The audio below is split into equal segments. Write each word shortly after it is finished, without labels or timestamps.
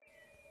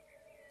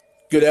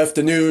Good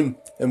afternoon,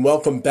 and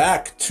welcome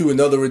back to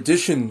another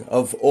edition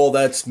of All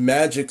That's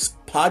Magic's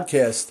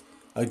podcast,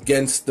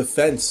 Against the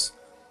Fence.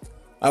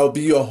 I will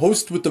be your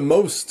host with the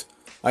most.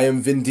 I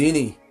am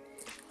Vindini,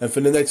 and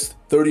for the next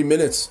 30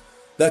 minutes,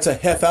 that's a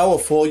half hour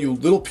for all you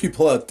little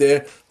people out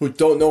there who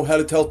don't know how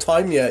to tell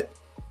time yet.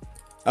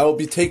 I will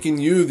be taking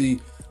you,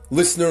 the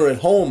listener at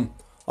home,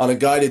 on a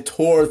guided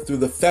tour through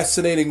the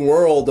fascinating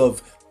world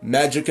of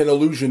magic and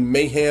illusion,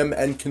 mayhem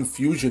and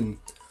confusion.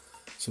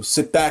 So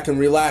sit back and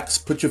relax,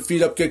 put your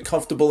feet up, get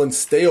comfortable, and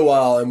stay a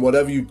while. And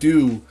whatever you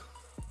do,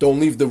 don't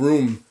leave the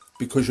room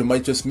because you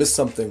might just miss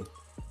something.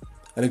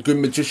 And a good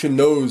magician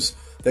knows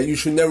that you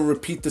should never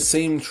repeat the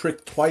same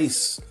trick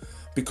twice.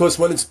 Because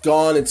when it's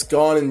gone,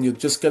 and you're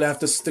just going to have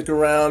to stick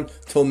around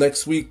till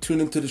next week. Tune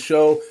into the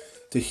show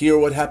to hear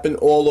what happened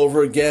all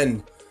over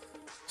again.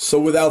 So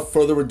without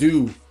further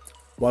ado,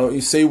 why don't you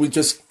say we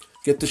just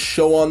get the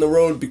show on the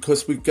road,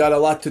 because we've got a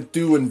lot to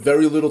do and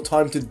very little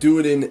time to do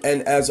it in.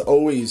 And as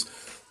always,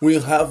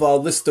 we'll have our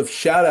list of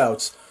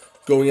shout-outs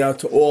going out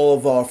to all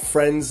of our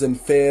friends and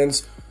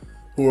fans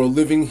who are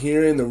living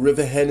here in the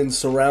Riverhead and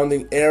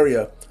surrounding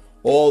area.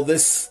 All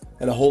this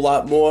and a whole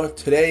lot more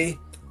today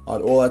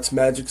on All That's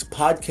Magic's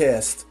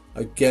podcast,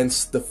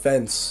 Against the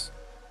Fence.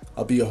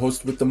 I'll be your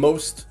host with the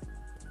most.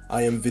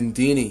 I am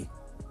Vindini.